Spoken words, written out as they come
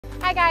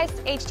Hi guys,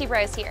 HT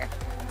Rose here.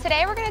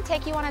 Today we're going to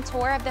take you on a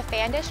tour of the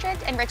Fan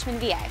District in Richmond,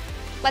 VA.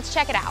 Let's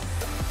check it out.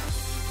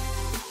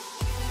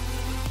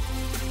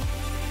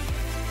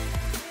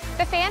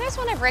 The Fan is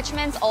one of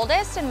Richmond's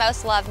oldest and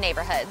most loved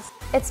neighborhoods.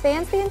 It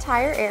spans the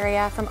entire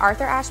area from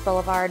Arthur Ashe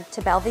Boulevard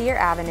to Belvidere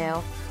Avenue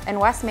and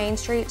West Main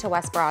Street to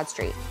West Broad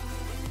Street.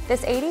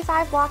 This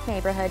 85-block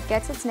neighborhood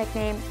gets its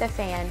nickname, the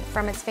Fan,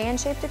 from its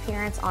fan-shaped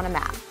appearance on a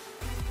map.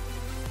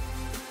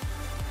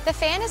 The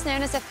Fan is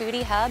known as a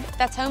foodie hub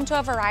that's home to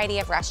a variety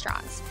of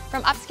restaurants,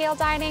 from upscale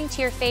dining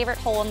to your favorite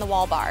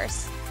hole-in-the-wall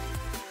bars.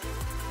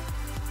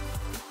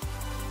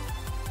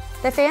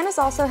 The Fan is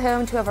also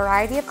home to a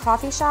variety of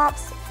coffee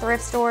shops,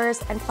 thrift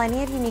stores, and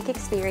plenty of unique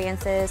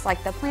experiences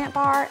like the Plant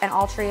Bar and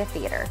Altria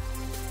Theater.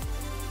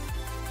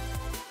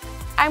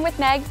 I'm with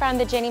Meg from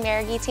the Jenny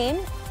Marigny team.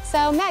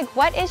 So Meg,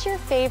 what is your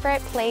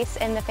favorite place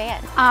in the Fan?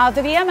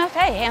 The BMFA,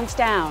 hands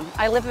down.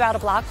 I live about a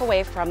block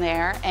away from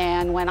there,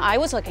 and when I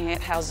was looking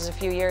at houses a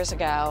few years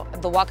ago,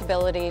 the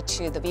walkability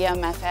to the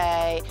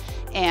BMFA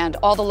and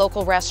all the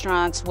local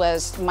restaurants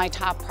was my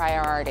top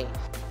priority.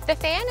 The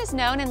Fan is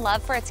known and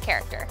loved for its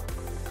character.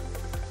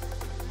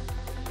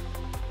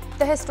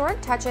 The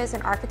historic touches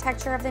and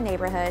architecture of the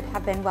neighborhood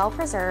have been well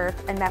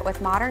preserved and met with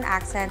modern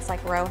accents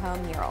like row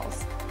home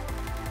murals.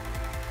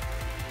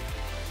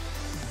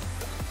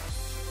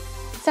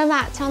 So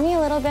Matt, tell me a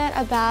little bit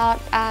about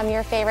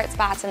your favorite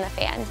spots in the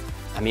Fan.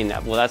 I mean,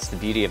 well, that's the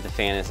beauty of the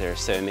Fan, is there are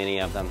so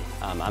many of them.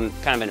 I'm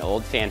kind of an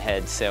old Fan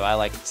head, so I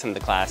like some of the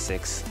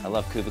classics. I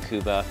love Cuba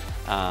Cuba.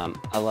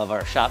 I love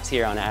our shops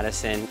here on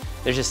Addison.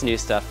 There's just new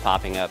stuff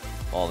popping up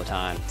all the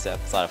time, so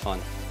it's a lot of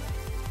fun.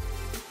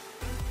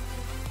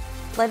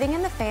 Living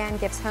in the Fan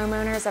gives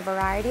homeowners a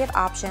variety of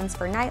options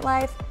for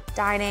nightlife,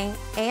 dining,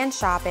 and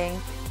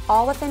shopping,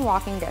 all within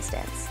walking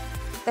distance.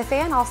 The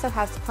Fan also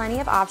has plenty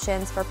of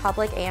options for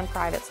public and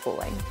private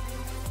schooling.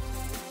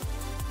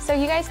 So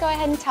you guys go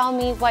ahead and tell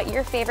me what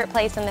your favorite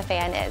place in the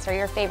Fan is, or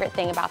your favorite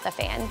thing about the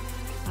Fan.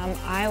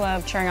 I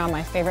love cheering on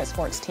my favorite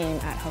sports team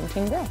at Home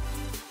Team Grill.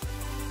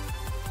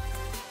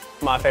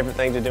 My favorite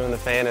thing to do in the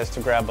Fan is to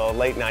grab a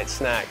late night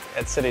snack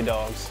at City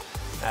Dogs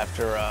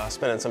after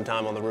spending some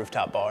time on the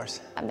rooftop bars.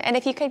 And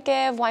if you could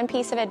give one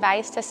piece of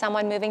advice to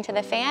someone moving to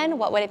the Fan,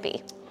 what would it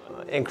be?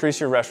 Increase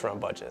your restaurant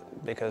budget,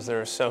 because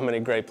there are so many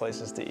great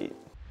places to eat.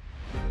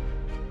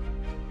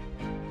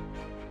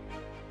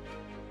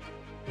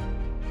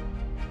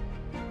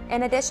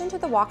 In addition to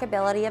the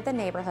walkability of the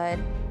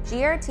neighborhood,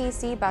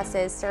 GRTC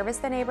buses service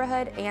the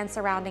neighborhood and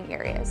surrounding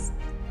areas.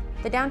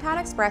 The Downtown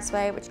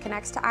Expressway, which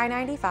connects to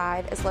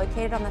I-95, is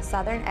located on the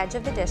southern edge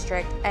of the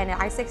district, and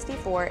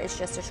I-64 is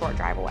just a short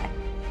drive away.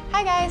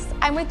 Hi guys,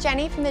 I'm with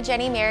Jenny from the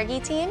Jenny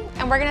Marigny team,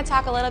 and we're going to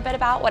talk a little bit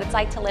about what it's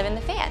like to live in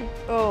the Fan.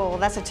 Oh,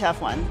 that's a tough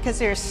one, because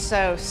there's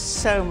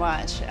so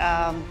much.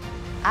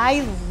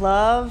 I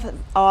love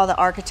all the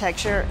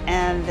architecture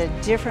and the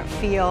different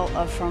feel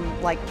of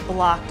from like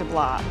block to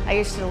block. I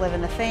used to live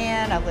in the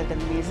Fan, I lived in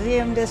the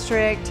Museum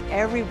District.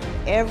 Every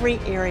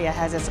area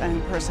has its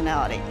own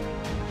personality.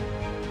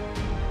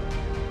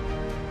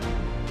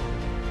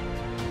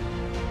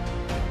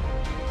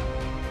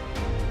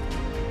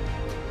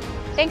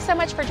 Thanks so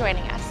much for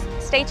joining us.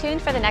 Stay tuned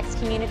for the next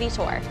community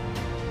tour.